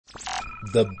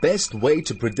The best way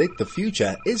to predict the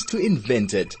future is to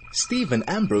invent it. Stephen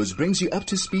Ambrose brings you up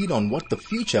to speed on what the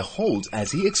future holds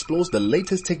as he explores the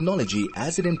latest technology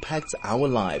as it impacts our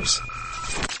lives.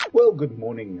 Well, good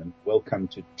morning and welcome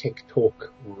to Tech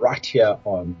Talk right here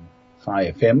on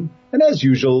Chai FM. And as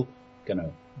usual, going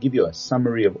to give you a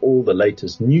summary of all the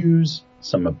latest news,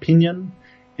 some opinion.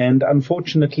 And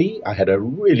unfortunately, I had a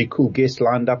really cool guest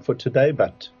lined up for today,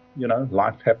 but you know,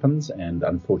 life happens and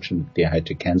unfortunately I had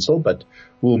to cancel, but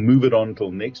we'll move it on till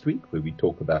next week where we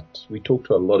talk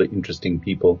to a lot of interesting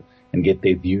people and get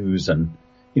their views and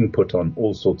input on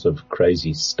all sorts of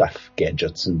crazy stuff,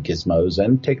 gadgets and gizmos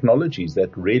and technologies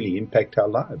that really impact our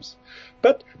lives.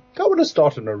 But I want to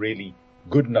start on a really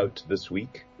good note this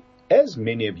week. As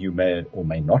many of you may or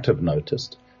may not have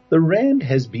noticed, the Rand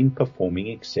has been performing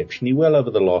exceptionally well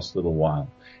over the last little while.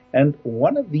 And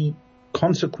one of the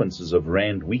consequences of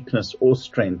Rand weakness or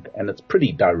strength, and it's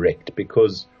pretty direct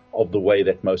because of the way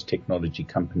that most technology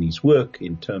companies work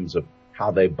in terms of how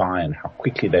they buy and how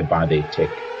quickly they buy their tech.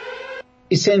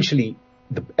 Essentially,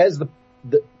 as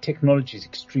the technology is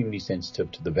extremely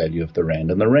sensitive to the value of the Rand,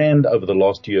 and the Rand over the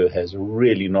last year has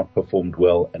really not performed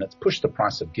well, and it's pushed the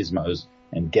price of gizmos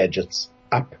and gadgets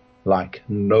up like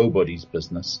nobody's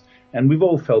business. And we've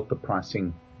all felt the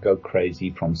pricing go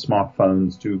crazy, from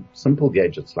smartphones to simple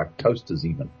gadgets like toasters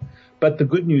even. But the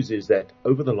good news is that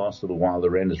over the last little while,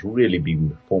 the Rand has really been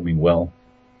performing well.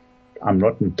 I'm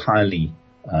not entirely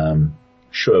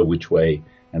sure which way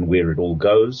and where it all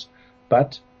goes,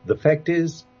 but the fact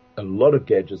is a lot of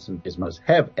gadgets and gizmos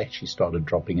have actually started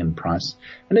dropping in price,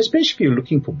 and especially if you're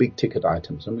looking for big ticket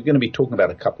items, and we're going to be talking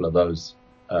about a couple of those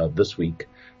this week,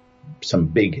 some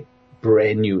big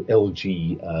brand new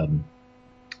LG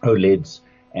OLEDs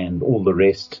and all the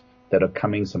rest that are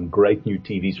coming, some great new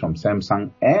TVs from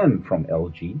Samsung and from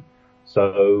LG.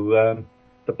 So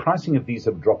the pricing of these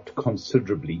have dropped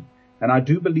considerably. And I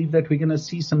do believe that we're going to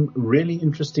see some really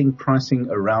interesting pricing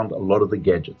around a lot of the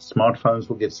gadgets. Smartphones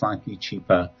will get slightly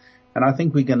cheaper. And I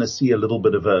think we're going to see a little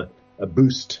bit of a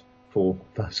boost for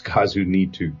those guys who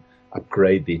need to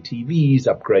upgrade their TVs,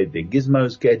 upgrade their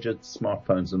gizmos, gadgets,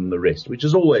 smartphones, and the rest, which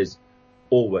is always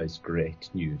great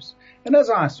news. And as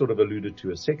I sort of alluded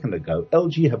to a second ago,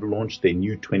 LG have launched their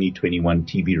new 2021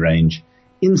 TV range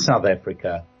in South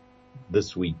Africa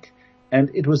this week.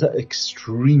 And it was an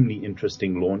extremely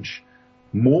interesting launch.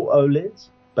 More OLEDs,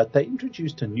 but they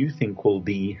introduced a new thing called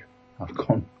I've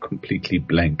gone completely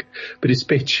blank, but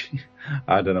especially,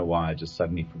 I don't know why, I just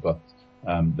suddenly forgot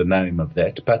the name of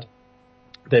that. But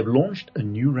they've launched a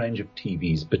new range of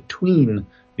TVs between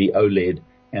the OLED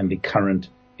and the current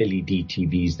LED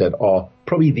TVs that are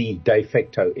probably the de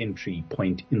facto entry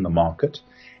point in the market.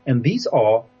 And these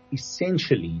are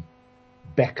essentially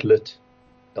backlit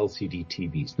LCD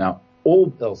TVs. Now,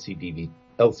 all LCD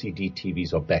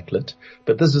TVs are backlit,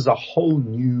 but this is a whole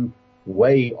new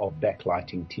way of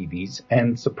backlighting TVs.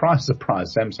 And surprise,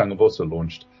 surprise, Samsung have also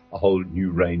launched a whole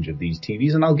new range of these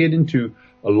TVs. And I'll get into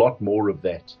a lot more of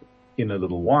that in a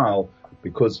little while,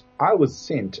 because I was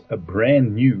sent a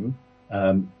brand new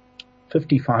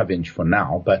 55-inch for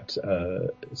now, but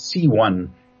C1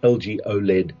 LG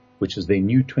OLED, which is their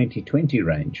new 2020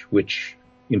 range, which,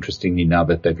 interestingly, now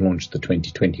that they've launched the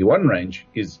 2021 range,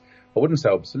 is, I wouldn't say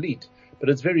obsolete, but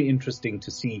it's very interesting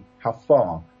to see how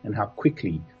far and how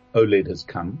quickly OLED has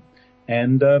come.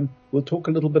 And we'll talk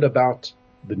a little bit about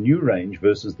the new range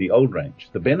versus the old range.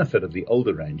 The benefit of the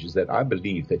older range is that I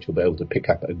believe that you'll be able to pick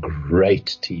up a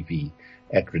great TV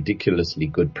at ridiculously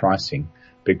good pricing,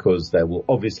 because they will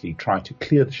obviously try to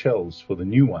clear the shelves for the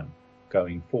new one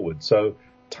going forward. So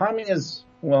timing's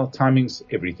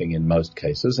everything in most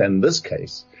cases. And in this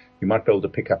case, you might be able to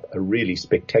pick up a really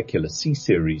spectacular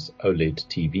C-series OLED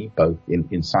TV, both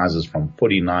in sizes from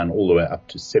 49 all the way up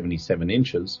to 77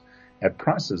 inches at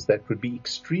prices that would be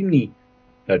extremely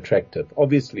attractive.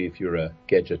 Obviously, if you're a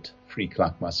gadget freak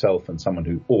like myself and someone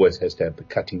who always has to have the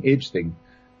cutting edge thing,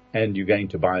 and you're going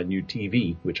to buy a new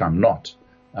TV, which I'm not,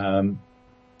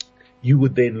 you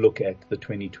would then look at the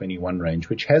 2021 range,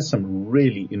 which has some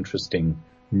really interesting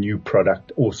new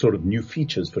product or sort of new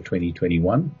features for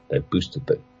 2021. They've boosted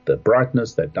the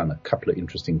brightness. They've done a couple of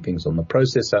interesting things on the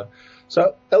processor.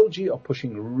 So LG are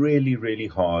pushing really, really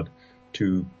hard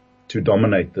to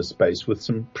dominate the space with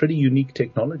some pretty unique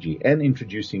technology and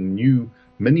introducing new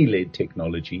mini LED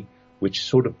technology, which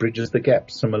sort of bridges the gap.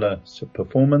 Similar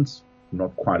performance,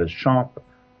 not quite as sharp,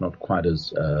 not quite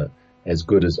as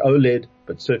good as OLED,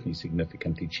 but certainly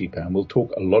significantly cheaper. And we'll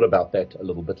talk a lot about that a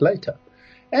little bit later.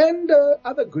 And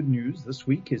other good news this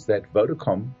week is that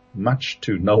Vodacom, much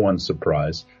to no one's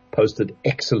surprise, posted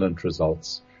excellent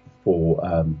results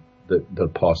for the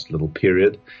past little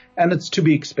period. And it's to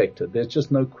be expected. There's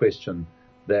just no question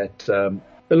that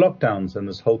the lockdowns and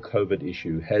this whole COVID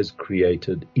issue has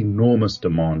created enormous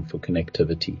demand for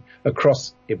connectivity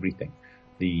across everything.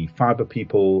 The fiber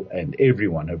people and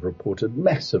everyone have reported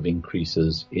massive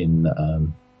increases in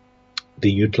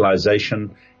the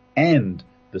utilization and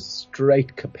the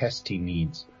straight capacity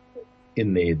needs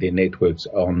in their networks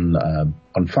on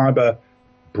fiber,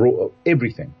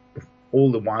 everything,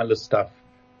 all the wireless stuff,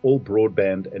 all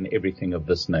broadband and everything of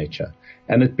this nature.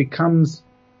 And it becomes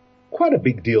quite a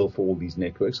big deal for all these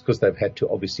networks because they've had to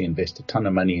obviously invest a ton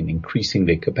of money in increasing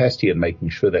their capacity and making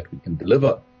sure that we can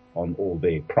deliver on all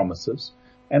their promises.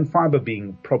 And fiber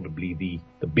being probably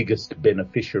the biggest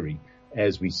beneficiary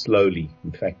as we slowly,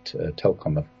 in fact,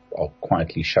 Telkom are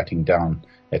quietly shutting down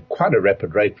at quite a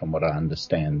rapid rate from what I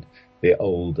understand, their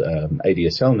old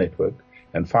ADSL network,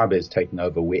 and fiber is taking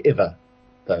over wherever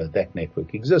that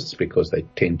network exists because they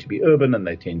tend to be urban and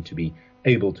they tend to be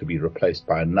able to be replaced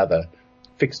by another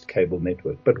fixed cable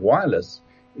network. But wireless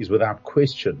is without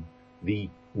question the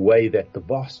way that the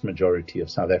vast majority of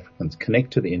South Africans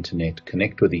connect to the internet,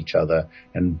 connect with each other,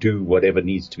 and do whatever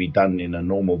needs to be done in a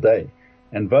normal day.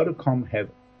 And Vodacom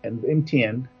and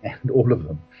MTN and all of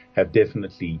them have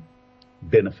definitely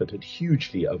benefited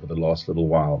hugely over the last little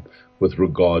while with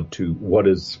regard to what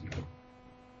is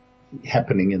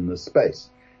happening in this space.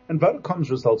 And Vodacom's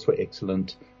results were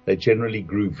excellent. They generally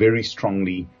grew very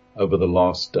strongly over the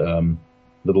last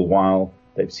little while.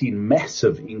 They've seen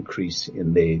massive increase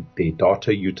in their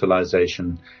data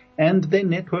utilization, and their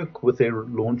network with their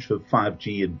launch of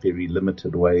 5G in very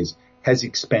limited ways has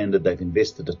expanded. They've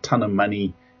invested a ton of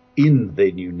money in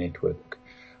their new network.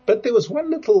 But there was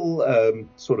one little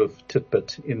sort of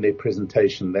tidbit in their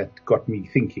presentation that got me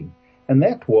thinking, and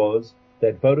that was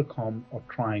that Vodacom are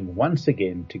trying once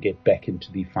again to get back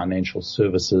into the financial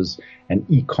services and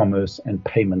e-commerce and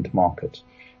payment market.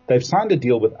 They've signed a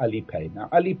deal with Alipay. Now,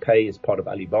 Alipay is part of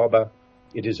Alibaba.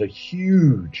 It is a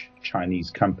huge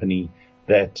Chinese company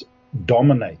that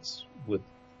dominates, with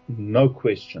no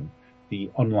question, the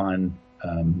online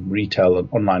retail and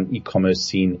online e-commerce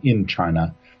scene in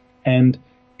China, and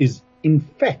is in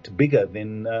fact bigger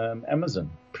than Amazon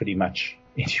pretty much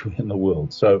anywhere in the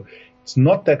world. So it's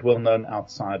not that well known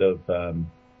outside of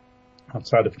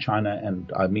China,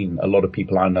 and I mean a lot of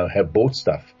people I know have bought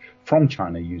stuff from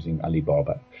China using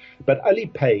Alibaba. But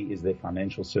Alipay is their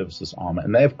financial services arm,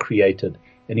 and they have created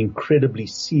an incredibly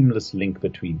seamless link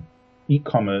between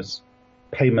e-commerce,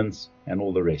 payments, and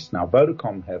all the rest. Now,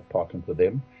 Vodacom have partnered with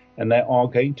them, and they are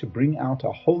going to bring out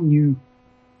a whole new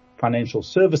financial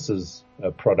services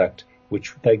product,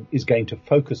 which is going to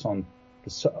focus on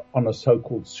a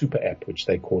so-called super app, which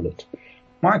they call it.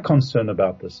 My concern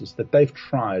about this is that they've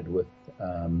tried with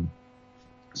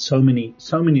so many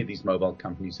of these mobile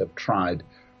companies have tried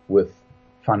with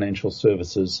financial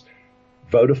services.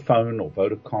 Vodafone or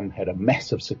Vodacom had a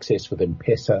massive success with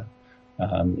M-Pesa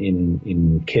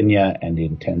in Kenya and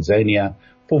in Tanzania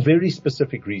for very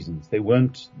specific reasons. There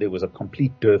was a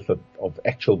complete dearth of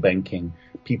actual banking.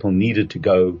 People needed to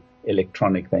go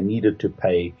electronic. They needed to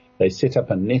pay. They set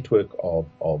up a network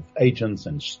of agents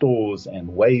and stores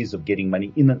and ways of getting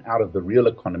money in and out of the real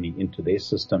economy into their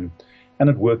system. And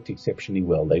it worked exceptionally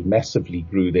well. They massively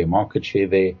grew their market share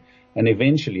there. And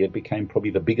eventually it became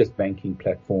probably the biggest banking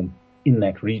platform in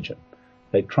that region.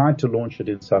 They tried to launch it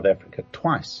in South Africa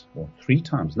twice or three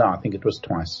times. No, I think it was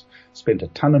twice. Spent a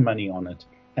ton of money on it,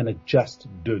 and it just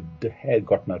had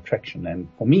got no traction. And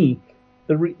for me,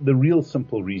 the real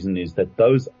simple reason is that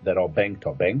those that are banked,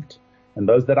 and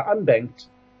those that are unbanked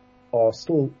are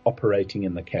still operating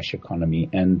in the cash economy.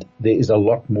 And there is a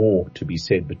lot more to be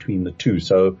said between the two.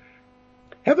 So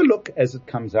have a look as it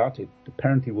comes out. It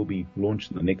apparently will be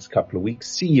launched in the next couple of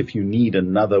weeks. See if you need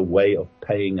another way of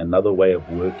paying, another way of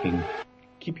working.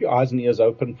 Keep your eyes and ears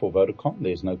open for Vodacom.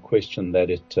 There's no question that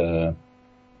it's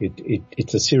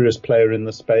a serious player in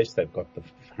the space. They've got the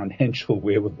financial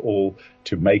wherewithal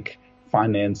to make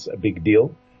finance a big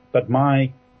deal. But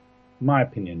my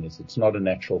opinion is it's not a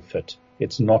natural fit.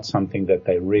 It's not something that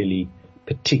they really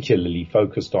particularly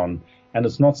focused on. And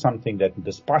it's not something that,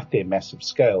 despite their massive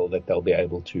scale, that they'll be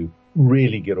able to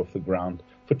really get off the ground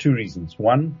for two reasons.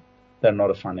 One, they're not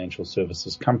a financial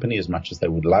services company as much as they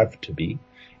would love to be.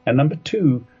 And number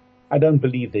two, I don't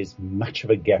believe there's much of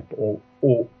a gap or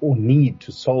need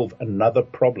to solve another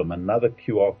problem, another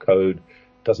QR code,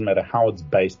 doesn't matter how it's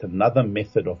based, another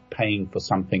method of paying for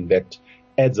something that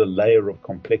adds a layer of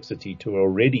complexity to an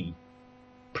already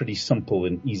pretty simple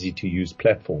and easy to use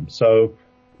platform. So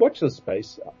watch this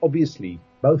space. Obviously,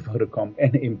 both Vodacom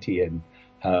and MTN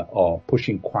are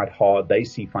pushing quite hard. They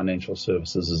see financial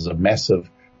services as a massive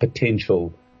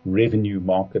potential revenue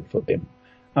market for them.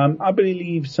 I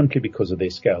believe simply because of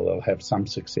their scale, they'll have some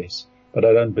success, but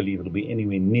I don't believe it'll be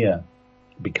anywhere near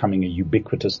becoming a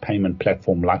ubiquitous payment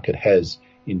platform like it has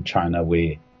in China,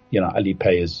 where,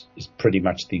 Alipay is pretty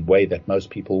much the way that most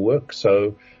people work.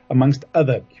 So amongst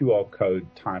other QR code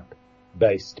type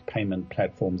based payment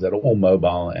platforms that are all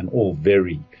mobile and all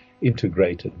very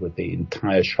integrated with the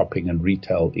entire shopping and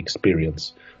retail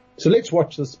experience. So let's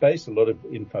watch this space. A lot of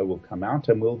info will come out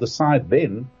and we'll decide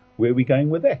then where we're going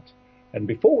with that. And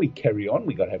before we carry on,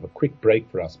 we got to have a quick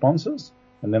break for our sponsors.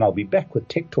 And then I'll be back with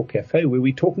Tech Talk Cafe, where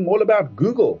we're talking all about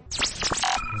Google.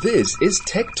 This is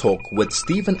Tech Talk with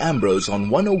Stephen Ambrose on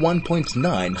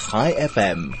 101.9 High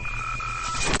FM.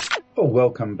 Oh,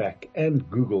 welcome back. And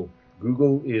Google.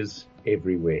 Google is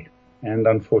everywhere. And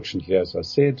unfortunately, as I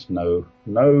said,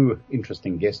 no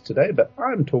interesting guest today, but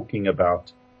I'm talking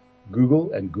about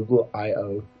Google and Google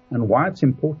I/O and why it's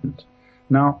important.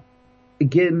 Now,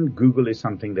 again, Google is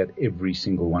something that every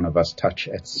single one of us touch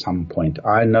at some point.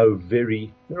 I know there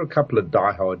are a couple of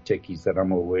diehard techies that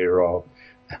I'm aware of,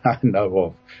 I know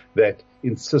of, that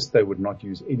insist they would not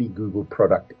use any Google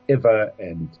product ever,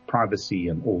 and privacy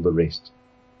and all the rest.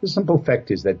 The simple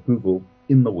fact is that Google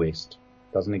in the West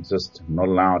doesn't exist, not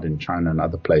allowed in China and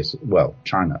other places. Well,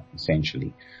 China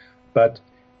essentially. But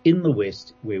in the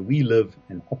West, where we live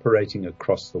and operating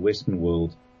across the Western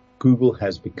world, Google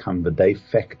has become the de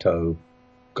facto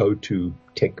go-to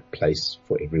tech place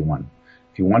for everyone.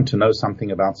 If you want to know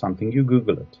something about something, you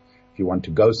Google it. If you want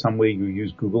to go somewhere, you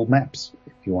use Google Maps.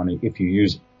 If you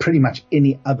use pretty much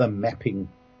any other mapping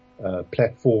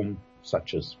platform,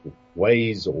 such as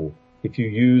Waze, or if you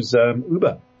use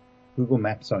Uber, Google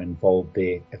Maps are involved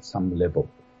there at some level.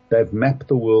 They've mapped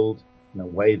the world in a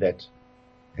way that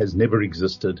has never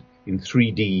existed, in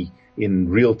 3D, in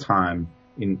real time,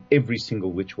 in every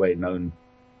single which way known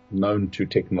to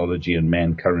technology and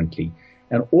man currently.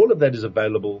 And all of that is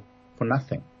available for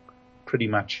nothing. Pretty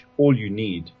much all you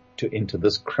need to enter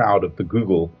this crowd of the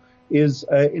Google is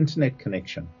an internet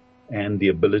connection and the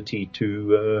ability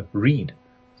to read.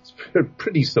 It's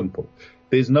pretty simple.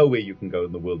 There's nowhere you can go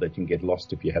in the world that you can get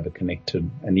lost if you have a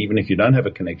connection. And even if you don't have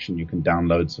a connection, you can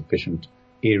download sufficient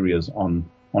areas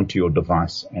onto your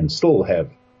device and still have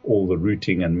all the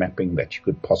routing and mapping that you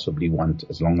could possibly want,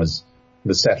 as long as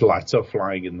the satellites are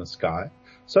flying in the sky.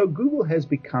 So Google has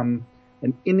become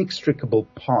an inextricable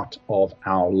part of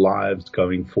our lives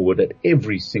going forward at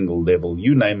every single level.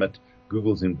 You name it,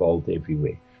 Google's involved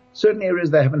everywhere. Certain areas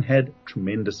they haven't had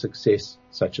tremendous success,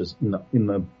 such as in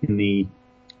the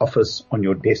office, on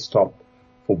your desktop,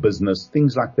 for business,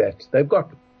 things like that. They've got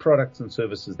products and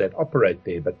services that operate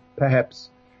there, but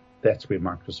perhaps that's where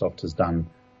Microsoft has done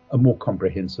a more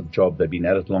comprehensive job. They've been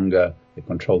at it longer, they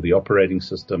control the operating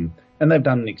system, and they've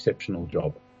done an exceptional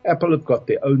job. Apple have got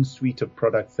their own suite of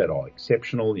products that are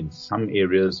exceptional in some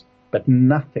areas, but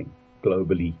nothing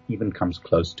globally even comes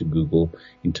close to Google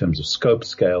in terms of scope,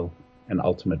 scale, and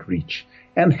ultimate reach.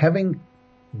 And having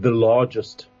the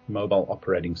largest mobile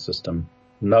operating system,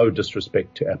 no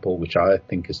disrespect to Apple, which I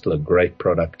think is still a great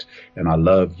product, and I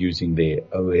love using their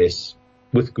OS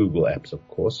with Google apps, of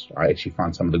course. I actually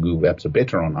find some of the Google apps are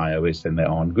better on iOS than they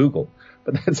are on Google,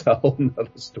 but that's a whole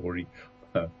nother story.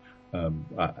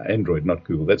 Android, not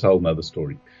Google. That's a whole nother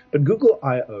story. But Google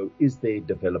I/O is their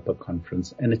developer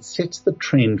conference, and it sets the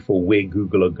trend for where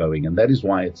Google are going. And that is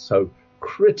why it's so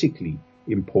critically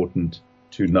important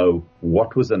to know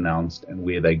what was announced and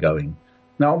where they're going.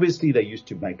 Now, obviously, they used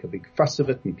to make a big fuss of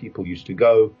it and people used to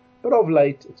go, but of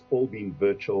late, it's all been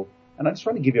virtual. And I just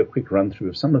want to give you a quick run through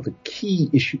of some of the key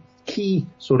issues, key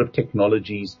sort of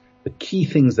technologies, the key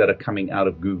things that are coming out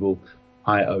of Google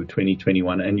I/O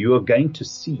 2021. And you are going to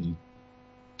see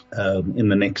in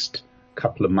the next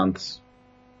couple of months,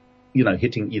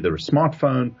 hitting either a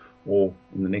smartphone or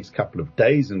in the next couple of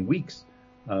days and weeks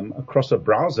across a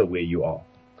browser where you are.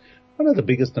 One of the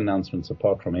biggest announcements,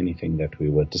 apart from anything that we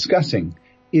were discussing,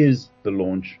 is the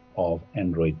launch of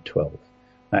Android 12.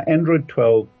 Now, Android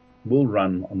 12 will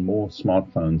run on more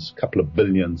smartphones, a couple of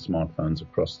billion smartphones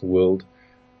across the world.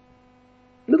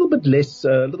 A little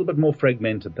bit more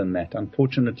fragmented than that.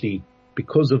 Unfortunately,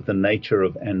 because of the nature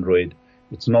of Android,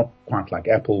 it's not quite like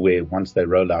Apple, where once they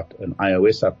roll out an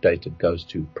iOS update, it goes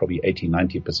to probably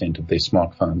 80-90% of their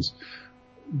smartphones.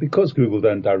 Because Google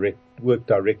don't work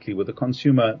directly with the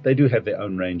consumer, they do have their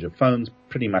own range of phones,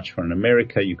 pretty much for in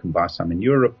America. You can buy some in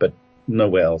Europe, but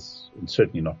nowhere else, and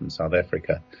certainly not in South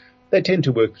Africa. They tend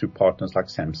to work through partners like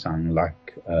Samsung, like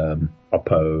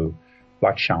Oppo,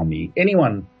 like Xiaomi.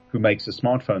 Anyone who makes a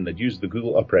smartphone that uses the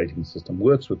Google operating system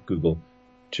works with Google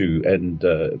and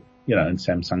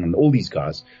Samsung and all these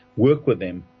guys work with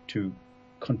them to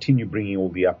continue bringing all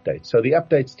the updates. So the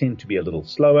updates tend to be a little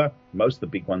slower. Most of the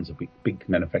big ones, the big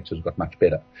manufacturers got much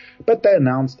better. But they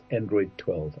announced Android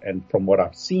 12. And from what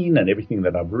I've seen and everything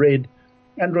that I've read,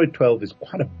 Android 12 is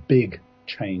quite a big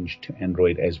change to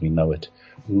Android as we know it.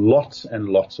 Lots and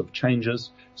lots of changes.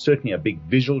 Certainly a big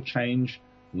visual change.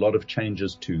 A lot of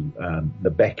changes to the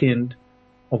back end.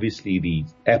 Obviously the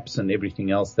apps and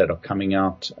everything else that are coming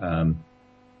out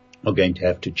are going to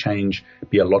have to change,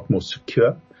 be a lot more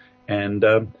secure. And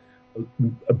a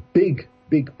big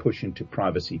push into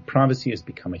privacy. Privacy has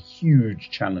become a huge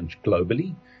challenge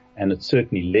globally, and it's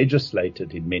certainly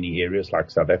legislated in many areas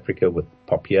like South Africa with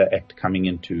POPIA Act coming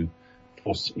into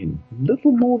force in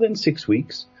little more than 6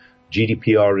 weeks,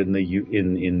 GDPR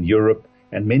in Europe,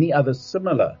 and many other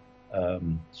similar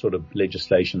sort of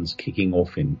legislations kicking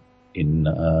off in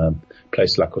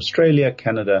places like Australia,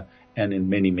 Canada, and in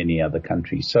many other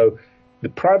countries. So the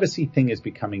privacy thing is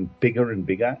becoming bigger and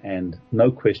bigger, and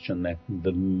no question that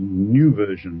the new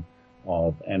version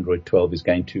of Android 12 is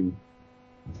going to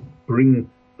bring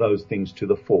those things to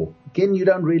the fore. Again, you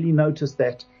don't really notice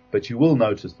that, but you will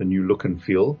notice the new look and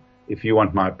feel. If you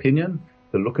want my opinion,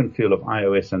 the look and feel of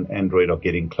iOS and Android are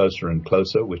getting closer and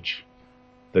closer, which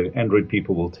the Android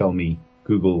people will tell me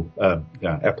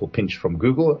Apple pinched from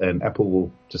Google, and Apple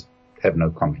will just have no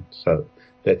comment. So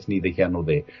that's neither here nor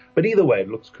there. But either way, it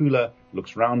looks cooler, it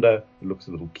looks rounder, it looks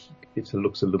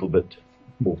a little bit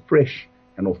more fresh,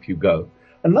 and off you go.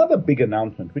 Another big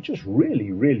announcement, which is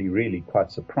really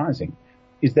quite surprising,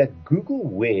 is that Google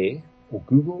Wear or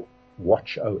Google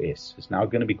Watch OS is now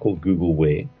going to be called Google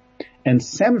Wear, and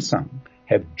Samsung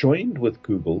have joined with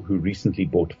Google, who recently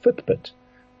bought Fitbit,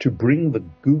 to bring the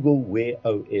Google Wear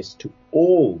OS to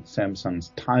all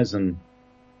Samsung's Tizen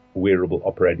wearable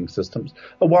operating systems.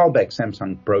 A while back,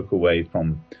 Samsung broke away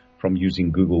from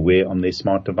using Google Wear on their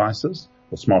smart devices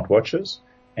or smartwatches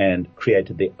and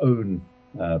created their own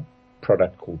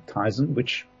product called Tizen,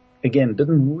 which again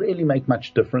didn't really make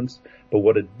much difference. But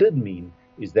what it did mean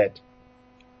is that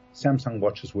Samsung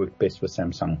watches worked best with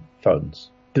Samsung phones.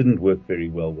 Didn't work very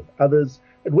well with others.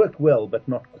 It worked well, but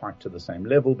not quite to the same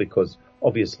level, because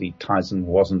obviously Tizen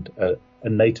wasn't a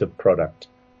native product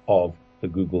of the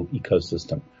Google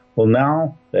ecosystem. Well,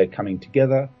 now they're coming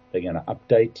together. They're going to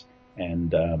update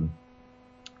and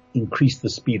increase the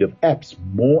speed of apps,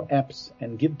 more apps,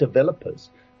 and give developers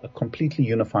a completely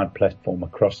unified platform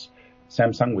across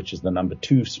Samsung, which is the number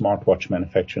 2 smartwatch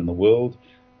manufacturer in the world,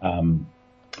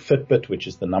 Fitbit, which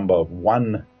is the number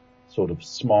 1 sort of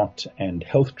smart and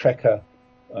health tracker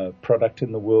product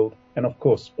in the world, and of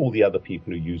course all the other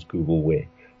people who use Google Wear.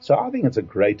 So I think it's a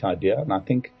great idea, and I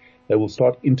think they will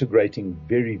start integrating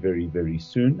very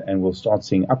soon, and we'll start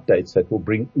seeing updates that will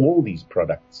bring all these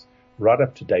products right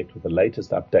up to date with the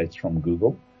latest updates from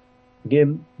Google.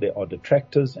 Again, there are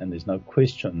detractors, and there's no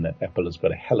question that Apple has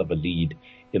got a hell of a lead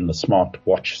in the smart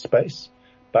watch space.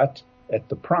 But at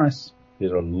the price,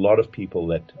 there are a lot of people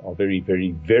that are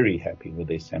very happy with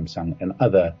their Samsung and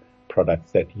other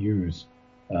products that use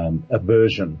a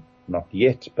version, not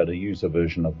yet, but use a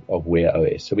version of Wear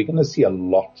OS. So we're going to see a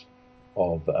lot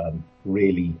of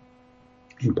really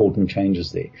important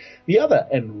changes there. The other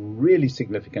and really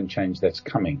significant change that's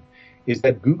coming is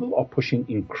that Google are pushing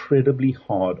incredibly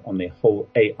hard on their whole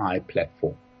AI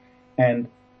platform. And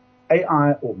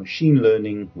AI, or machine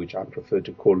learning, which I prefer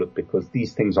to call it, because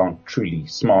these things aren't truly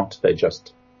smart, they're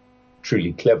just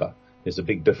truly clever. There's a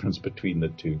big difference between the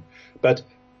two. But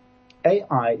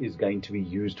AI is going to be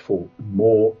used for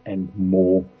more and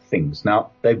more things.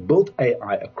 Now, they've built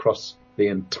AI across the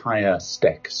entire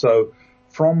stack. So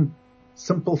from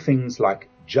simple things like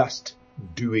just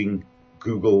doing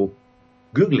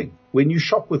Googling. When you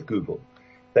shop with Google,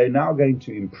 they're now going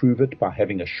to improve it by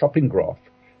having a shopping graph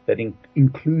that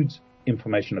includes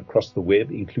information across the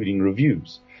web, including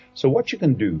reviews. So what you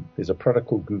can do, there's a product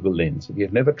called Google Lens. If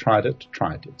you've never tried it,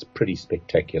 try it. It's pretty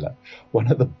spectacular.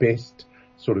 One of the best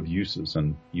sort of uses,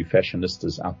 and you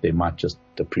fashionistas out there might just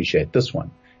appreciate this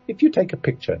one. If you take a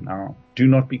picture, now do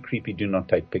not be creepy, do not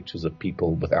take pictures of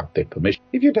people without their permission.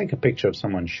 If you take a picture of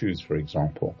someone's shoes, for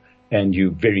example, and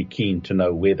you're very keen to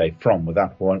know where they're from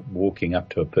without walking up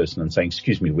to a person and saying,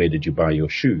 excuse me, where did you buy your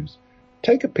shoes?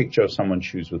 Take a picture of someone's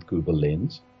shoes with Google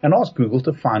Lens and ask Google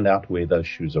to find out where those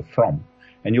shoes are from.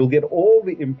 And you'll get all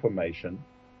the information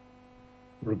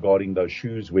regarding those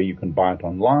shoes, where you can buy it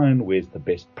online, where's the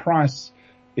best price,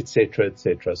 etc.,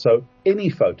 etc. So any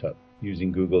photo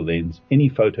using Google Lens, any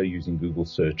photo using Google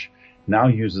Search now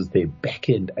uses their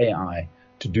back-end AI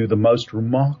to do the most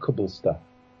remarkable stuff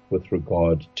with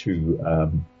regard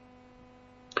to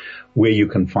where you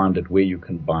can find it, where you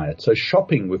can buy it. So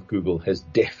shopping with Google has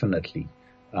definitely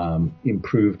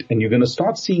improved. And you're going to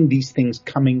start seeing these things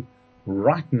coming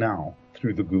right now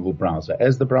through the Google browser.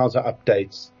 As the browser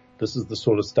updates, this is the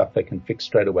sort of stuff they can fix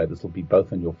straight away. This will be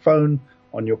both on your phone,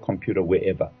 on your computer,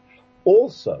 wherever.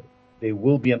 Also, there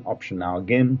will be an option now.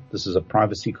 Again, this is a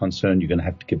privacy concern. You're going to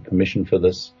have to give permission for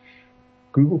this.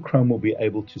 Google Chrome will be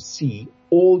able to see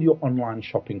all your online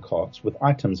shopping carts with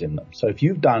items in them. So if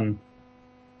you've done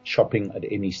shopping at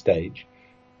any stage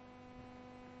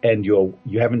and you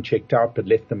haven't checked out but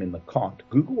left them in the cart,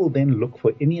 Google will then look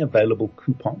for any available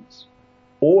coupons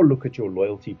or look at your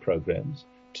loyalty programs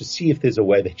to see if there's a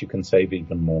way that you can save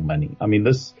even more money. I mean,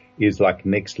 this is like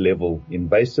next level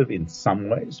invasive in some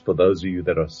ways for those of you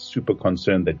that are super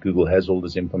concerned that Google has all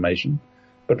this information.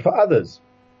 But for others,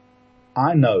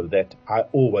 I know that I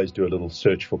always do a little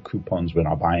search for coupons when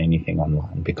I buy anything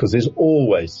online because there's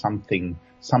always something,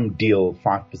 some deal,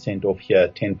 5% off here,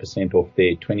 10% off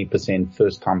there, 20%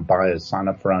 first time buyers sign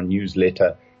up for our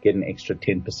newsletter, get an extra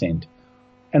 10%.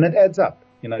 And it adds up.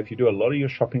 You know, if you do a lot of your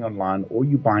shopping online or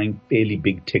you're buying fairly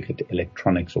big ticket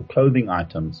electronics or clothing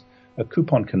items, a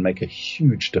coupon can make a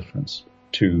huge difference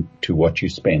to what you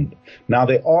spend. Now,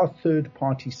 there are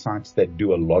third-party sites that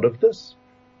do a lot of this,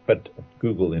 but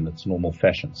Google in its normal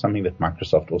fashion, something that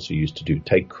Microsoft also used to do,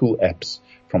 take cool apps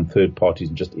from third parties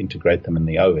and just integrate them in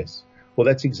the OS. Well,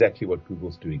 that's exactly what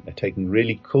Google's doing. They're taking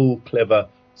really cool, clever,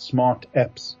 smart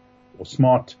apps or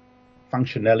smart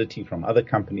functionality from other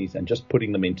companies and just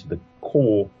putting them into the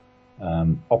core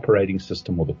operating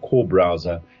system or the core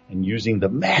browser and using the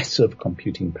massive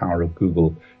computing power of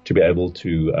Google to be able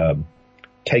to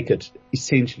take it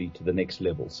essentially to the next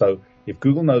level. So if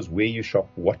Google knows where you shop,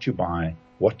 what you buy,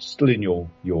 what's still in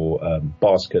your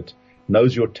basket,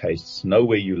 knows your tastes, know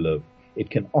where you live, it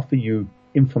can offer you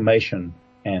information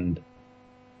and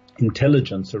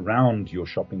intelligence around your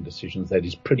shopping decisions that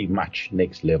is pretty much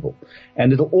next level.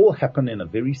 And it'll all happen in a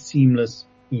very seamless,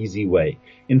 easy way.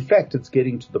 In fact, it's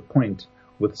getting to the point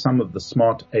with some of the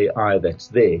smart AI that's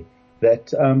there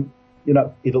that,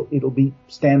 it'll be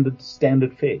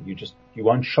standard fare. You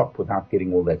won't shop without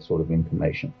getting all that sort of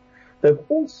information. They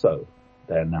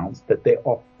announced that there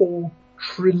are 4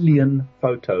 trillion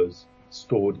photos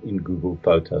stored in Google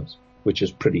Photos, which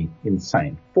is pretty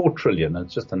insane. 4 trillion.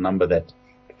 It's just a number that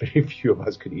very few of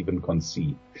us could even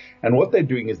conceive. And what they're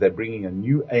doing is they're bringing a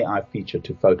new AI feature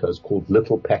to photos called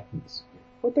little patterns.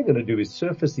 What they're going to do is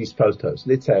surface these photos,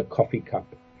 let's say a coffee cup,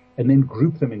 and then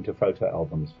group them into photo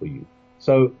albums for you.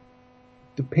 So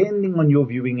depending on your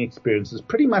viewing experiences,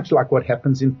 pretty much like what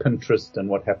happens in Pinterest and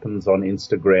what happens on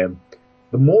Instagram,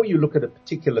 the more you look at a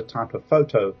particular type of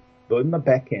photo, though in the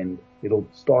back end, it'll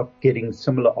start getting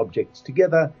similar objects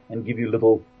together and give you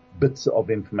little bits of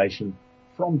information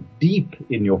from deep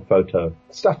in your photo,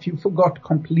 stuff you forgot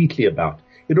completely about.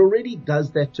 It already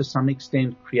does that to some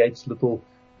extent, creates little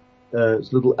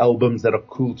albums that are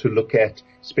cool to look at,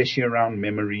 especially around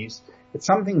memories. It's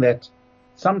something that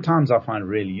sometimes I find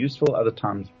really useful, other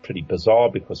times pretty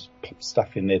bizarre because pop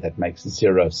stuff in there that makes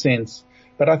zero sense.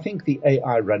 But I think the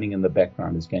AI running in the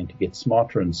background is going to get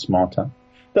smarter and smarter.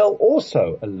 They'll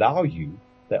also allow you,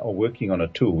 they are working on a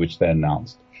tool which they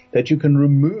announced, that you can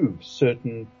remove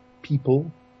certain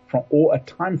people from, or a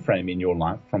time frame in your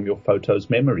life from your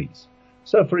photos memories.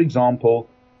 So for example,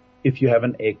 if you have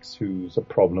an ex who's a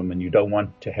problem and you don't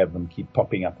want to have them keep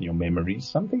popping up in your memories,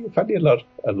 something funny a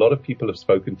lot of people have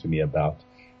spoken to me about,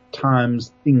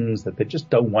 times, things that they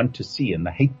just don't want to see and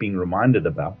they hate being reminded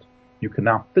about, you can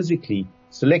now physically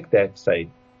select that, say,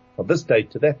 from this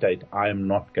date to that date, I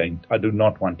do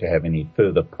not want to have any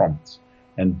further prompts,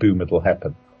 and boom, it'll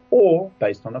happen. Or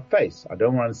based on a face, I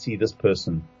don't want to see this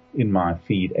person in my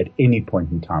feed at any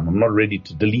point in time. I'm not ready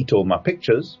to delete all my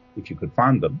pictures, if you could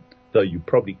find them, though you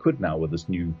probably could now with this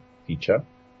new feature.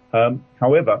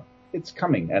 However, it's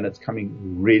coming, and it's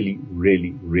coming really,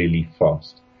 really, really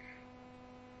fast.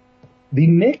 The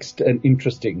next and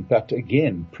interesting, but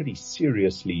again, pretty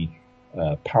seriously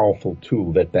powerful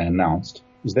tool that they announced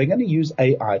is they're going to use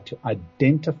AI to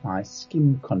identify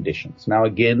skin conditions. Now,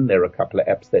 again, there are a couple of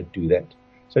apps that do that.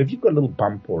 So if you've got a little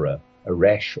bump or a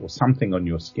rash or something on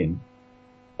your skin,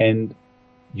 and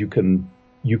you can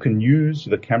use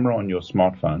the camera on your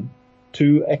smartphone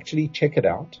to actually check it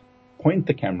out, point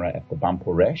the camera at the bump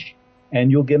or rash,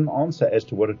 and you'll get an answer as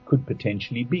to what it could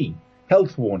potentially be.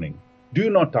 Health warning. Do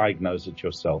not diagnose it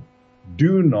yourself.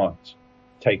 Do not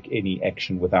take any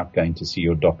action without going to see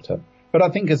your doctor. But I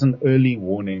think as an early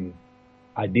warning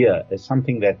idea, as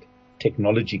something that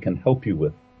technology can help you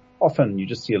with, often you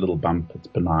just see a little bump, it's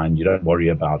benign, you don't worry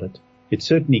about it. It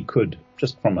certainly could,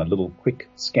 just from a little quick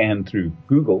scan through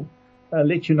Google,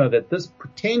 let you know that this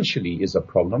potentially is a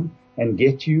problem and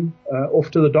get you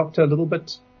off to the doctor a little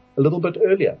bit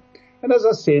earlier. And as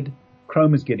I said,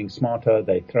 Chrome is getting smarter.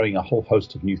 They're throwing a whole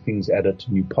host of new things at it,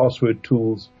 new password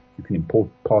tools. You can import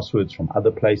passwords from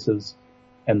other places.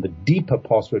 And the deeper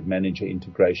password manager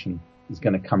integration is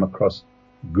going to come across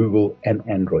Google and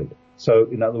Android. So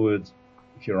in other words,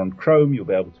 if you're on Chrome, you'll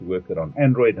be able to work it on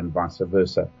Android and vice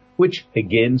versa, which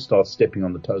again starts stepping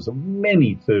on the toes of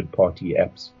many third-party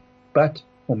apps. But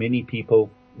for many people,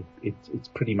 it's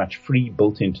pretty much free,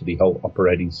 built into the whole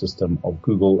operating system of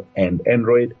Google and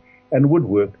Android, and would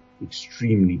work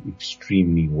extremely,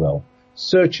 extremely well.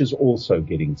 Search is also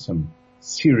getting some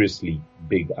seriously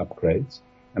big upgrades,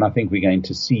 and I think we're going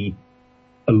to see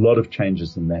a lot of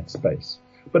changes in that space.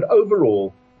 But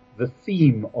overall, the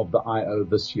theme of the I.O.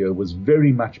 this year was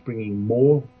very much bringing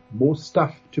more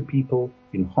stuff to people,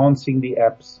 enhancing the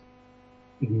apps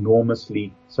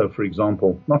enormously. So, for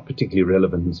example, not particularly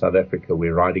relevant in South Africa,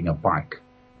 where riding a bike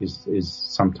is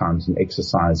sometimes an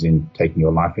exercise in taking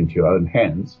your life into your own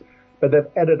hands. But they've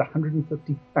added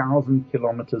 150,000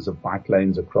 kilometers of bike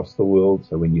lanes across the world.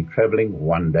 So when you're traveling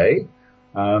one day,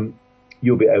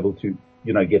 you'll be able to,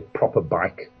 get proper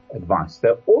bike advice.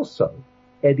 They're also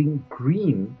adding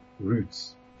green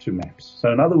routes to maps.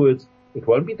 So in other words, it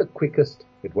won't be the quickest,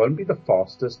 it won't be the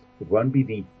fastest, it won't be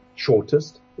the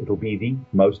shortest, it'll be the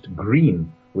most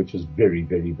green, which is very,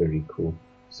 very, very cool.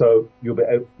 So you'll be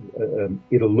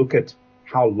it'll look at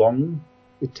how long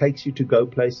it takes you to go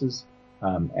places,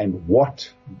 and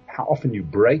how often you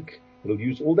brake. It'll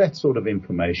use all that sort of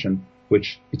information,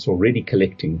 which it's already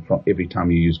collecting from every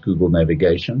time you use Google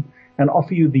navigation, and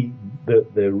offer you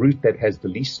the route that has the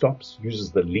least stops,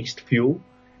 uses the least fuel,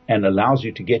 and allows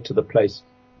you to get to the place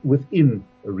within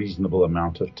a reasonable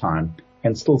amount of time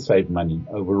and still save money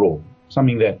overall.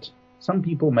 Something that some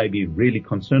people may be really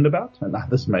concerned about and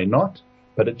others may not,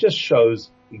 but it just shows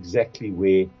exactly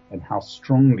where and how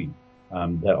strongly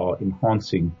they are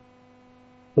enhancing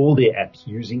all their apps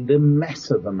using the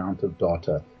massive amount of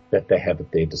data that they have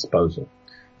at their disposal.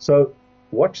 So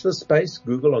watch this space.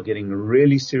 Google are getting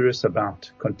really serious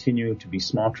about continuing to be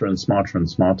smarter and smarter and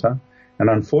smarter. And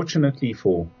unfortunately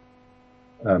for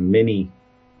many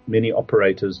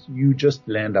operators, you just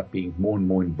land up being more and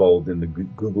more involved in the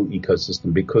Google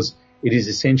ecosystem because it is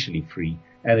essentially free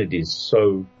and it is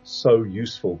so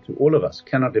useful to all of us.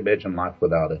 Cannot imagine life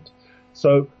without it.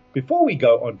 So before we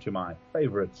go on to my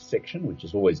favorite section, which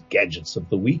is always gadgets of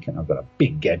the week, and I've got a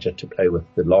big gadget to play with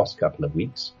the last couple of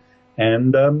weeks,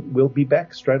 and we'll be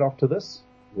back straight after this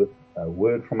with a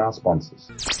word from our sponsors.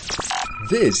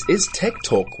 This is Tech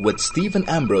Talk with Stephen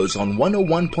Ambrose on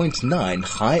 101.9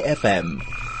 High FM.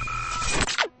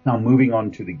 Now moving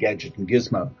on to the gadget and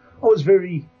gizmo. I was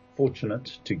very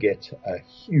fortunate to get a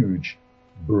huge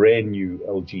brand new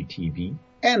LG TV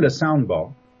and a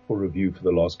soundbar for review for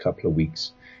the last couple of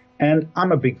weeks. And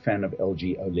I'm a big fan of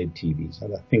LG OLED TVs.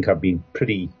 I think I've been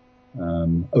pretty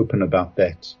open about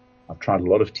that. I've tried a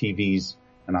lot of TVs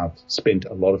and I've spent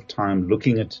a lot of time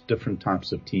looking at different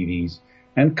types of TVs.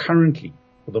 And currently,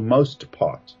 for the most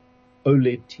part,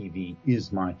 OLED TV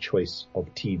is my choice of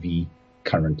TV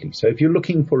currently. So if you're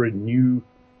looking for a new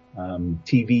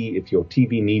TV, if your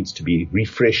TV needs to be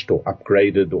refreshed or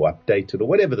upgraded or updated or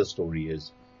whatever the story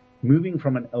is, moving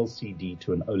from an LCD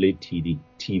to an OLED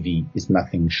TV is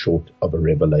nothing short of a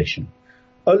revelation.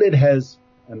 OLED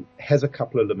has a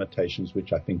couple of limitations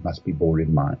which I think must be borne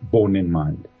in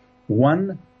mind.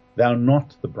 One, they're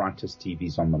not the brightest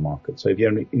TVs on the market. So if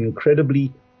you're in an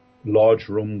incredibly large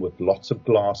room with lots of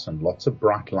glass and lots of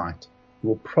bright light, you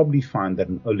will probably find that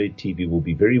an OLED TV will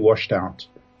be very washed out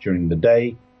during the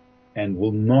day and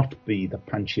will not be the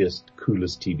punchiest,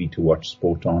 coolest TV to watch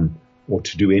sport on or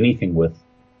to do anything with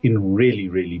in really,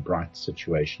 really bright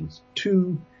situations.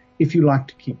 Two, if you like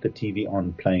to keep the TV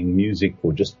on playing music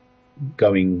or just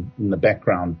going in the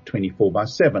background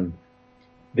 24/7,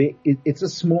 it's a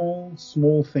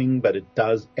small thing, but it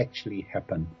does actually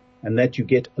happen. And that you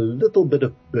get a little bit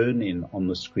of burn-in on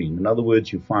the screen. In other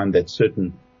words, you find that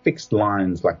certain fixed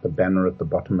lines like the banner at the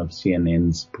bottom of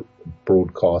CNN's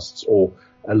broadcasts or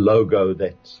a logo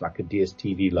that's like a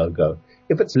DSTV logo,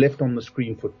 if it's left on the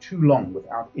screen for too long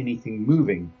without anything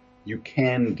moving, you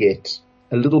can get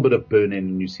a little bit of burn-in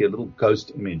and you see a little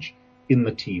ghost image in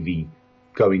the TV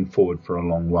going forward for a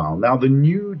long while. Now, the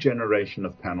new generation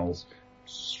of panels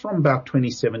from about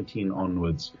 2017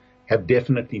 onwards have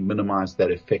definitely minimized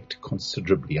that effect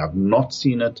considerably. I've not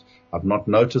seen it. I've not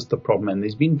noticed the problem, and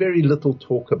there's been very little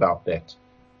talk about that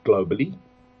globally,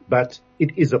 but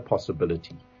it is a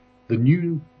possibility. The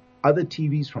new other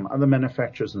TVs from other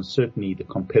manufacturers and certainly the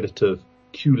competitive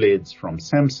QLEDs from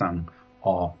Samsung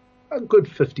are a good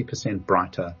 50%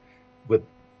 brighter with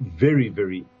very,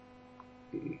 very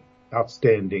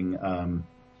outstanding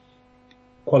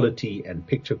quality and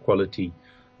picture quality,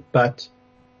 but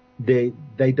they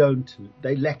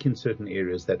lack in certain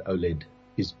areas that OLED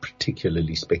is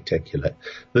particularly spectacular.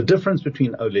 The difference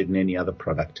between OLED and any other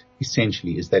product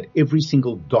essentially is that every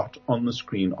single dot on the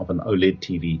screen of an OLED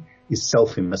TV is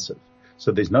self-emissive.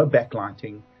 So there's no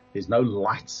backlighting, there's no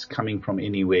lights coming from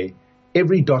anywhere.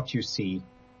 Every dot you see,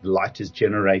 the light is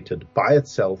generated by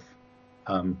itself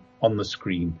on the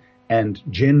screen, and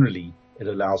generally it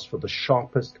allows for the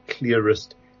sharpest,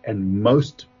 clearest, and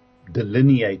most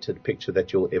delineated picture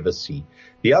that you'll ever see.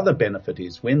 The other benefit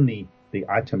is when the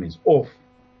item is off,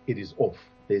 it is off.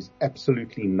 There's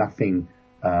absolutely nothing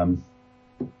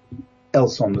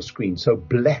else on the screen. So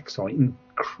blacks are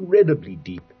incredibly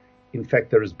deep. In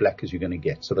fact, they're as black as you're going to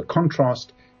get. So the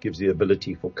contrast gives the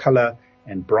ability for color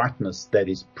and brightness that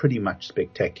is pretty much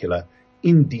spectacular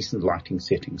in decent lighting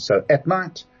settings. So at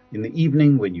night, in the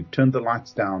evening, when you've turned the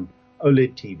lights down,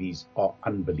 OLED TVs are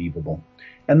unbelievable.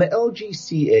 And the LG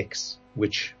CX,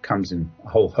 which comes in a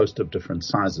whole host of different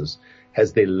sizes,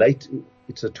 has their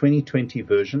it's a 2020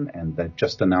 version, and they've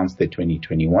just announced their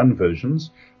 2021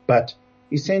 versions. But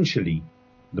essentially,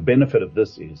 the benefit of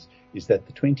this is that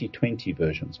the 2020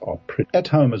 versions are at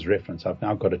home as reference. I've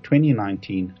now got a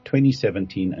 2019,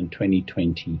 2017, and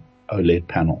 2020 OLED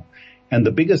panel. And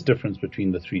the biggest difference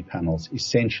between the three panels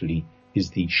essentially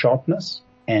is the sharpness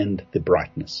and the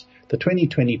brightness. The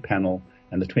 2020 panel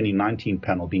and the 2019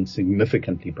 panel being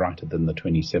significantly brighter than the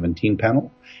 2017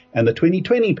 panel. And the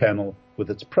 2020 panel, with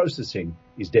its processing,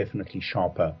 is definitely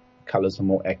sharper. Colors are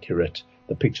more accurate.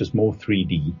 The picture's more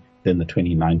 3D than the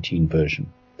 2019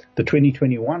 version. The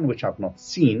 2021, which I've not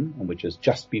seen and which has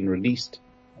just been released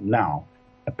now,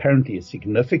 apparently is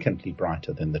significantly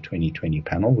brighter than the 2020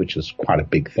 panel, which is quite a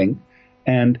big thing,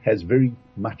 and has very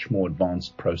much more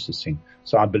advanced processing.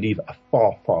 So I believe a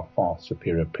far, far, far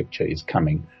superior picture is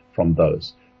coming from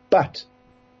those. But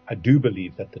I do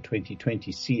believe that the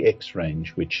 2020 CX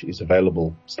range, which is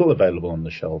still available on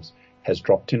the shelves, has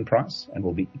dropped in price and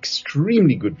will be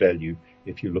extremely good value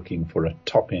if you're looking for a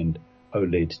top-end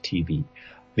OLED TV.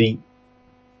 The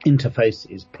interface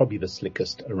is probably the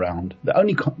slickest around. The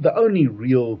only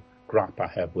real gripe I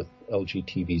have with LG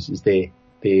TVs is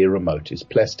their remote is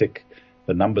plastic.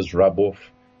 The numbers rub off.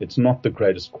 It's not the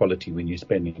greatest quality when you're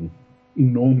spending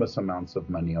enormous amounts of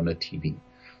money on a TV.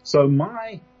 So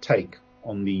my take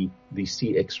on the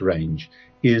CX range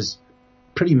is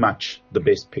pretty much the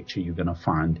best picture you're going to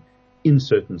find in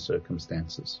certain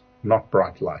circumstances, not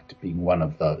bright light being one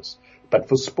of those. But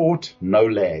for sport, no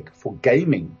lag. For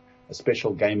gaming, a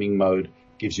special gaming mode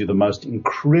gives you the most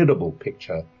incredible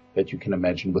picture that you can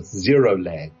imagine with zero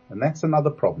lag. And that's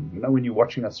another problem. You know, when you're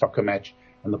watching a soccer match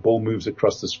and the ball moves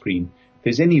across the screen, if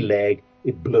there's any lag,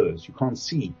 it blurs. You can't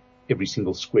see every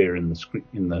single square in the screen,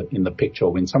 in the picture.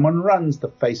 When someone runs, the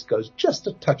face goes just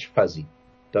a touch fuzzy.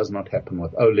 Does not happen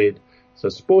with OLED. So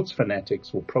sports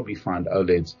fanatics will probably find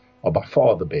OLEDs are by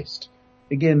far the best.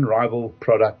 Again, rival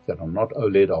products that are not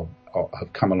OLED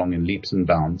have come along in leaps and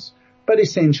bounds. But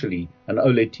essentially, an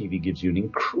OLED TV gives you an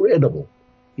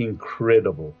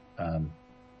incredible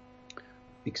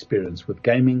experience with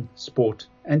gaming, sport,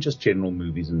 and just general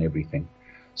movies and everything.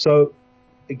 So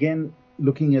again,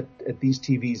 looking at these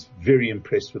TVs, very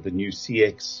impressed with the new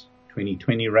CX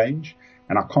 2020 range.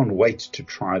 And I can't wait to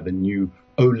try the new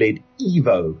OLED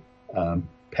Evo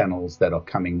panels that are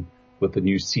coming with the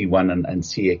new C1 and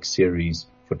CX series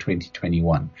for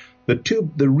 2021.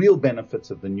 The real benefits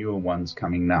of the newer ones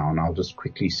coming now, and I'll just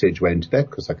quickly segue into that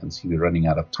because I can see we're running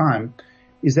out of time,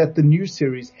 is that the new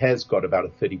series has got about a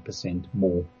 30%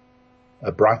 more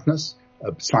brightness,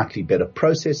 a slightly better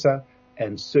processor,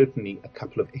 and certainly a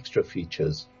couple of extra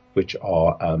features which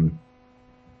are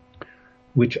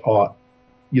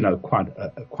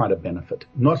quite a benefit.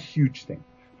 Not a huge thing.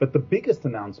 But the biggest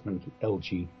announcement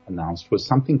LG announced was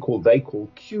something they call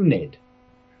QNED,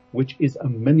 which is a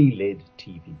mini LED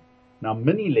TV. Now,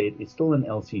 mini LED is still an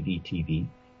LCD TV,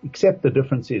 except the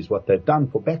difference is what they've done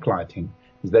for backlighting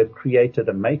is they've created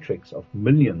a matrix of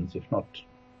millions, if not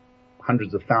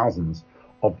hundreds of thousands,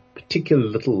 of particular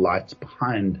little lights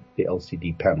behind the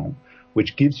LCD panel,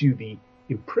 which gives you the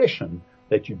impression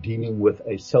that you're dealing with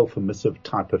a self-emissive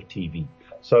type of TV.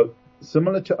 So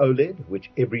similar to OLED, which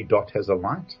every dot has a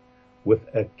light, with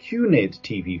a QNED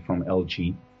TV from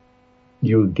LG,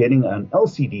 you're getting an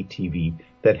LCD TV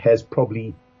that has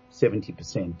probably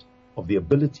 70% of the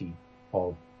ability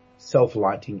of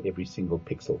self-lighting every single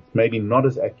pixel. Maybe not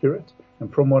as accurate.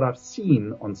 And from what I've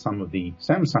seen on some of the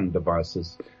Samsung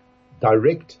devices,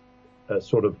 direct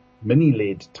sort of mini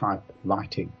LED type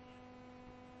lighting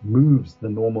moves the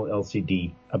normal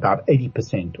LCD about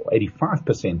 80% or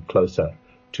 85% closer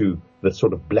to the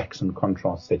sort of blacks and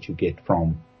contrasts that you get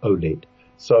from OLED.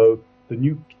 So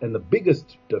the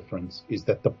biggest difference is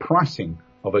that the pricing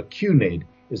of a QNED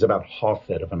is about half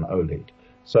that of an OLED.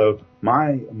 So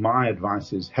my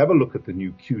advice is have a look at the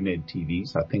new QNED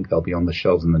TVs. I think they'll be on the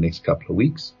shelves in the next couple of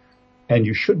weeks. And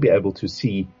you should be able to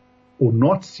see or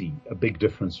not see a big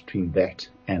difference between that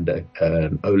and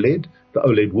an OLED. The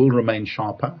OLED will remain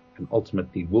sharper and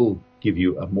ultimately will give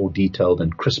you a more detailed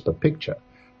and crisper picture.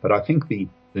 But I think the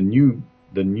new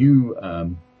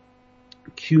QNED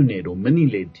or mini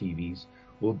LED TVs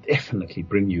will definitely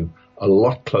bring you a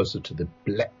lot closer to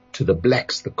the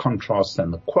blacks, the contrasts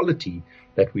and the quality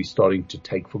that we're starting to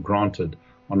take for granted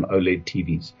on OLED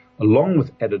TVs, along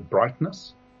with added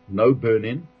brightness, no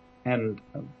burn-in, and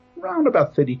around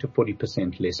about 30 to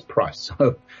 40% less price.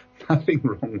 So nothing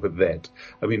wrong with that.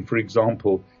 I mean, for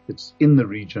example, it's in the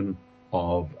region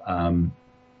of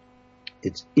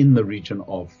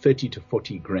 30 to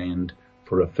 40 grand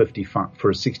for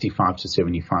a 65 to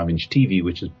 75 inch TV,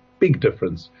 which is big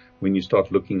difference when you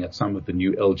start looking at some of the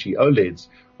new LG OLEDs,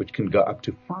 which can go up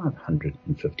to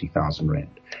 550,000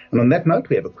 rand. And on that note,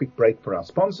 we have a quick break for our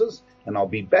sponsors, and I'll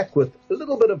be back with a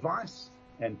little bit of advice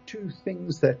and two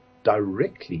things that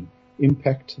directly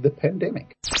impact the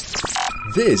pandemic.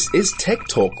 This is Tech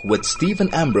Talk with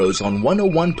Stephen Ambrose on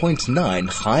 101.9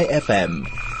 High FM.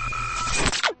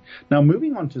 Now,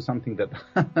 moving on to something that,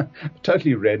 a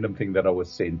totally random thing that I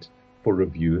was sent for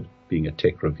review, being a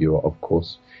tech reviewer, of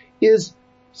course, is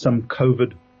some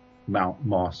COVID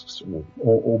masks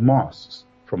or masks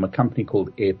from a company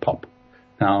called AirPop.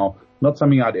 Now, not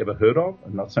something I'd ever heard of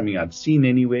and not something I'd seen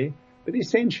anywhere, but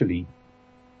essentially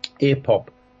AirPop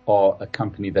are a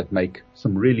company that make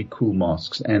some really cool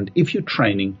masks. And if you're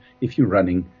training, if you're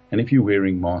running, and if you're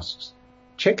wearing masks,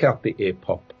 check out the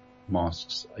AirPop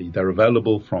masks. They're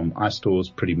available from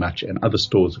iStores pretty much and other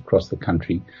stores across the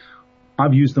country.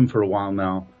 I've used them for a while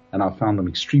now, and I found them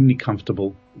extremely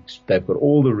comfortable. They've got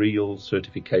all the real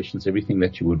certifications, everything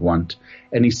that you would want.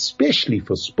 And especially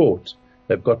for sport,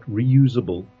 they've got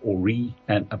reusable or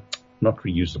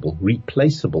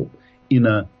replaceable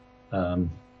inner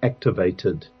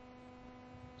activated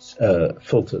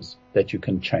filters that you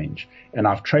can change. And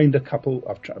I've trained a couple.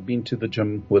 I've been to the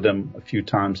gym with them a few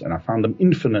times, and I found them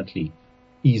infinitely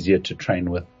easier to train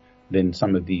with than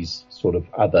some of these sort of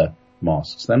other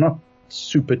masks. They're not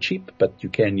super cheap, but you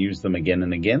can use them again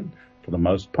and again for the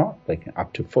most part. They can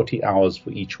up to 40 hours for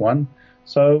each one.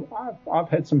 So I've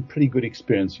had some pretty good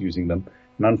experience using them.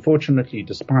 And unfortunately,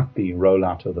 despite the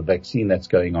rollout of the vaccine that's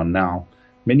going on now,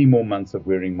 many more months of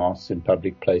wearing masks in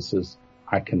public places,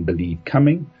 I can believe,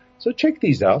 coming. So check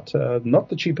these out. Not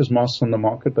the cheapest masks on the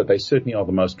market, but they certainly are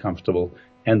the most comfortable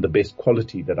and the best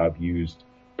quality that I've used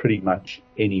pretty much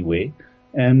anywhere.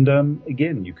 And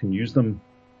again, you can use them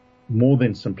more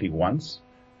than simply once.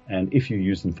 And if you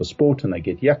use them for sport and they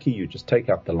get yucky, you just take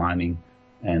out the lining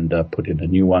and put in a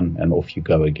new one, and off you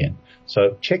go again.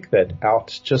 So check that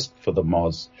out just for the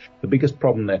Moz. The biggest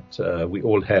problem that we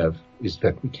all have is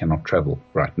that we cannot travel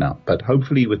right now. But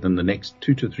hopefully within the next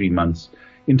 2 to 3 months,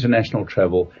 international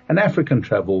travel and African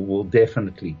travel will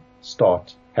definitely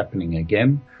start happening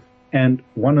again. And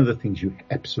one of the things you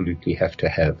absolutely have to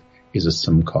have is a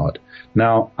SIM card.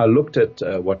 Now, I looked at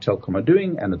what Telkom are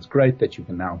doing, and it's great that you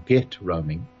can now get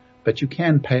roaming, but you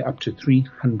can pay up to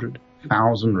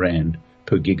 300,000 Rand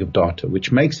per gig of data,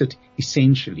 which makes it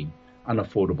essentially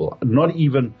unaffordable. Not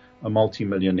even a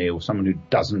multimillionaire or someone who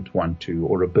doesn't want to,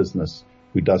 or a business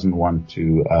who doesn't want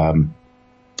to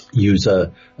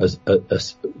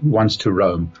wants to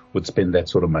roam would spend that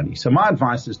sort of money. So my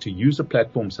advice is to use a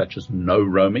platform such as No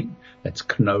Roaming, that's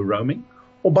Kno Roaming,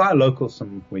 or buy a local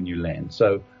SIM when you land.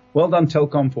 So well done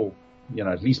Telkom for,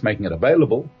 at least making it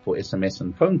available for SMS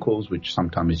and phone calls, which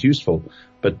sometimes is useful.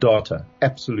 But data,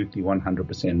 absolutely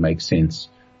 100% makes sense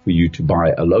for you to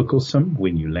buy a local SIM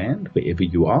when you land, wherever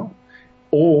you are,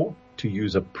 or to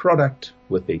use a product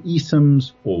with their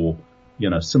eSIMs or,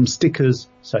 SIM stickers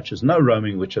such as No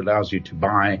Roaming, which allows you to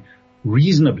buy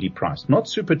reasonably priced, not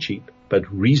super cheap,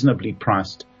 but reasonably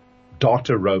priced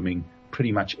data roaming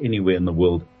pretty much anywhere in the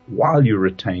world while you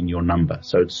retain your number.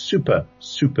 So it's super,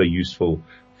 super useful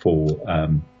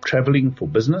for traveling for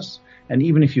business. And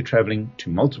even if you're traveling to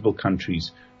multiple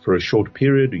countries for a short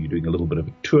period, or you're doing a little bit of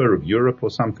a tour of Europe or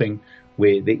something,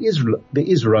 where there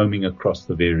is roaming across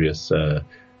the various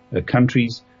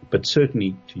countries, but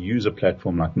certainly to use a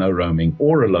platform like No Roaming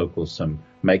or a local SIM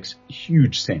makes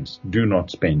huge sense. Do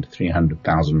not spend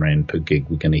 300,000 Rand per gig.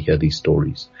 We're going to hear these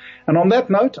stories. And on that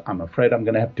note, I'm afraid I'm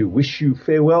going to have to wish you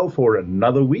farewell for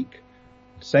another week.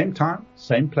 same time,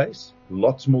 same place,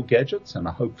 lots more gadgets and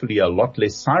hopefully a lot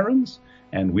less sirens.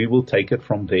 And we will take it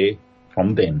from there,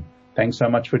 from then. Thanks so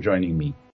much for joining me.